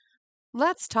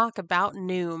Let's talk about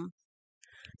Noom.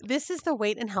 This is the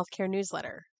Weight and Healthcare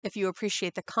newsletter. If you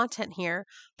appreciate the content here,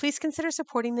 please consider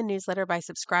supporting the newsletter by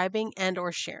subscribing and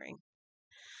or sharing.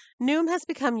 Noom has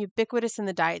become ubiquitous in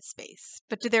the diet space,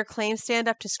 but do their claims stand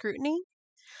up to scrutiny?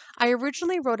 I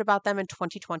originally wrote about them in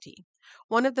 2020.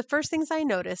 One of the first things I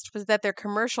noticed was that their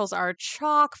commercials are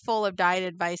chock full of diet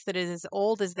advice that is as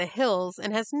old as the hills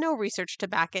and has no research to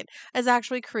back it as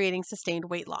actually creating sustained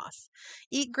weight loss.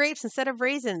 Eat grapes instead of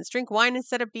raisins, drink wine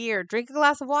instead of beer, drink a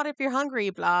glass of water if you're hungry,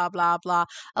 blah, blah, blah.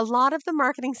 A lot of the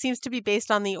marketing seems to be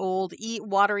based on the old eat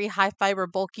watery, high fiber,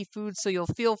 bulky foods so you'll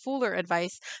feel fuller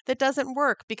advice that doesn't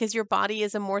work because your body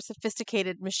is a more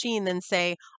sophisticated machine than,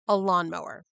 say, a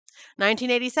lawnmower.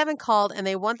 1987 called and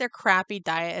they want their crappy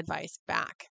diet advice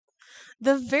back.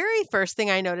 The very first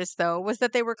thing I noticed, though, was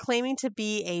that they were claiming to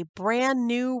be a brand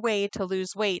new way to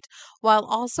lose weight while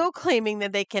also claiming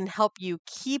that they can help you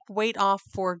keep weight off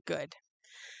for good.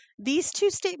 These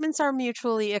two statements are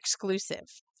mutually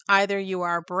exclusive. Either you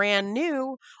are brand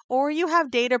new or you have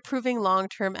data proving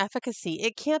long-term efficacy.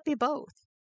 It can't be both.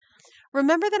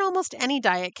 Remember that almost any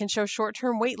diet can show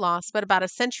short-term weight loss, but about a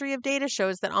century of data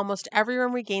shows that almost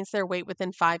everyone regains their weight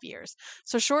within 5 years.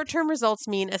 So short-term results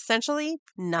mean essentially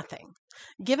nothing.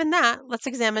 Given that, let's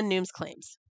examine Noom's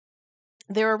claims.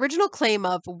 Their original claim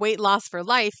of weight loss for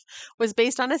life was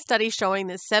based on a study showing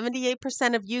that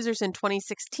 78% of users in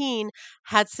 2016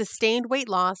 had sustained weight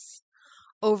loss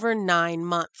over 9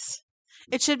 months.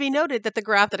 It should be noted that the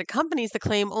graph that accompanies the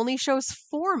claim only shows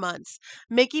 4 months,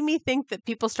 making me think that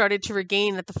people started to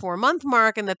regain at the 4-month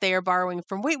mark and that they are borrowing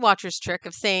from Weight Watchers' trick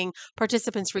of saying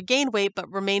participants regained weight but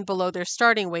remained below their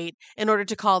starting weight in order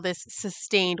to call this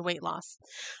sustained weight loss.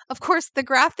 Of course, the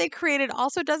graph they created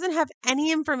also doesn't have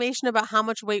any information about how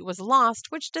much weight was lost,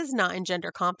 which does not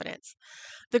engender confidence.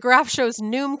 The graph shows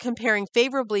Noom comparing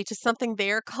favorably to something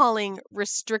they are calling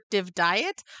restrictive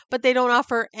diet, but they don't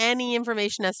offer any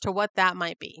information as to what that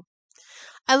might be.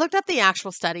 I looked up the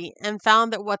actual study and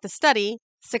found that what the study,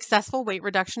 successful weight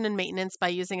reduction and maintenance by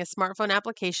using a smartphone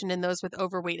application in those with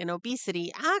overweight and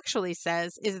obesity, actually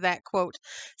says is that, quote,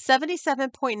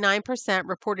 77.9%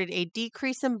 reported a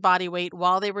decrease in body weight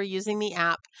while they were using the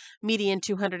app, median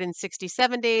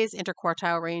 267 days,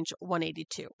 interquartile range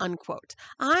 182, unquote.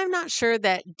 I'm not sure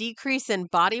that decrease in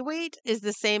body weight is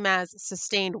the same as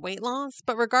sustained weight loss,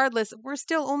 but regardless, we're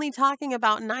still only talking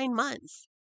about 9 months.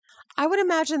 I would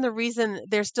imagine the reason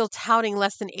they're still touting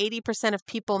less than 80% of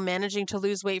people managing to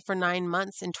lose weight for 9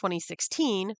 months in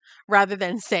 2016, rather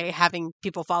than, say, having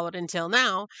people followed until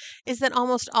now, is that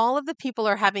almost all of the people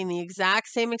are having the exact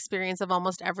same experience of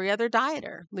almost every other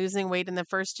dieter, losing weight in the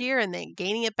first year and then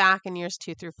gaining it back in years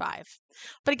 2 through 5.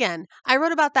 But again, I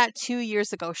wrote about that 2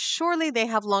 years ago. Surely they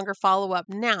have longer follow-up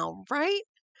now, right?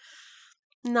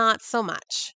 Not so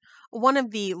much. One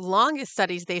of the longest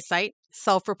studies they cite,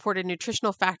 self-reported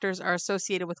nutritional factors are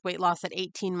associated with weight loss at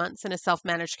 18 months in a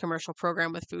self-managed commercial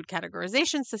program with food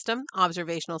categorization system,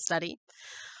 observational study,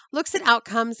 looks at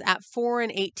outcomes at 4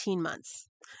 and 18 months.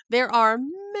 There are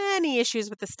many issues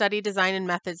with the study design and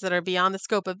methods that are beyond the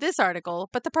scope of this article,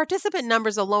 but the participant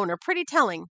numbers alone are pretty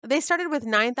telling. They started with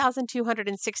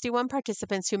 9,261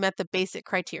 participants who met the basic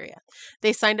criteria.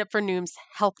 They signed up for Noom's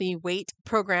Healthy Weight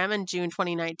program in June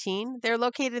 2019. They're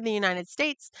located in the United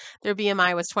States. Their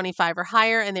BMI was 25 or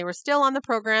higher, and they were still on the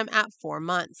program at 4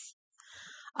 months.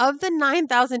 Of the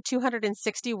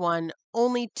 9,261,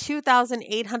 only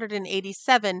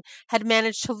 2,887 had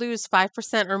managed to lose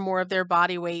 5% or more of their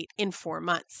body weight in 4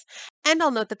 months. And I'll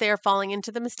note that they are falling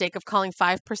into the mistake of calling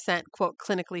 5%, quote,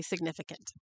 clinically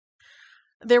significant.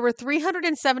 There were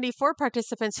 374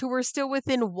 participants who were still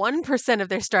within 1% of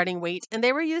their starting weight, and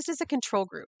they were used as a control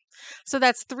group. So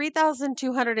that's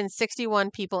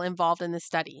 3,261 people involved in the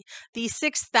study. The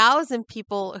 6,000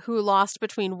 people who lost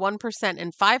between 1%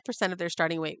 and 5% of their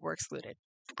starting weight were excluded.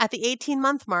 At the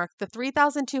 18-month mark, the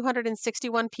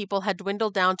 3,261 people had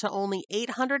dwindled down to only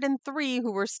 803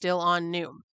 who were still on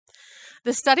Noom.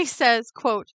 The study says,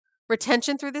 quote,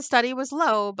 retention through the study was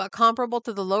low, but comparable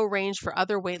to the low range for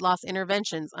other weight loss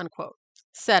interventions, unquote.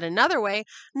 Said another way,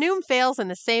 Noom fails in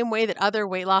the same way that other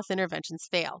weight loss interventions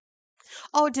fail.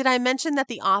 Oh, did I mention that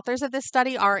the authors of this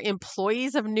study are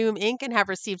employees of Noom Inc. and have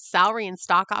received salary and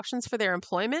stock options for their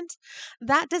employment?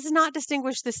 That does not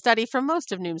distinguish this study from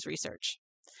most of Noom's research.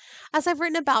 As I've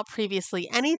written about previously,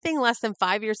 anything less than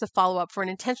 5 years of follow-up for an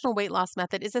intentional weight loss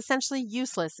method is essentially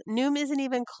useless. Noom isn't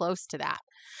even close to that.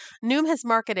 Noom has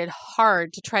marketed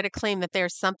hard to try to claim that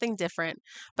there's something different,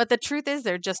 but the truth is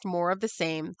they're just more of the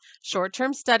same.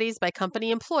 Short-term studies by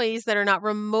company employees that are not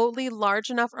remotely large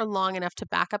enough or long enough to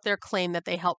back up their claim that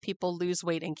they help people lose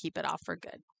weight and keep it off for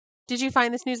good. Did you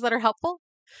find this newsletter helpful?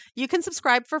 You can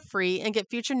subscribe for free and get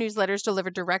future newsletters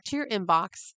delivered direct to your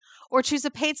inbox, or choose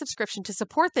a paid subscription to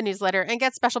support the newsletter and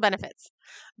get special benefits.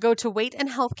 Go to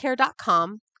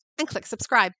weightandhealthcare.com and click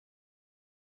subscribe.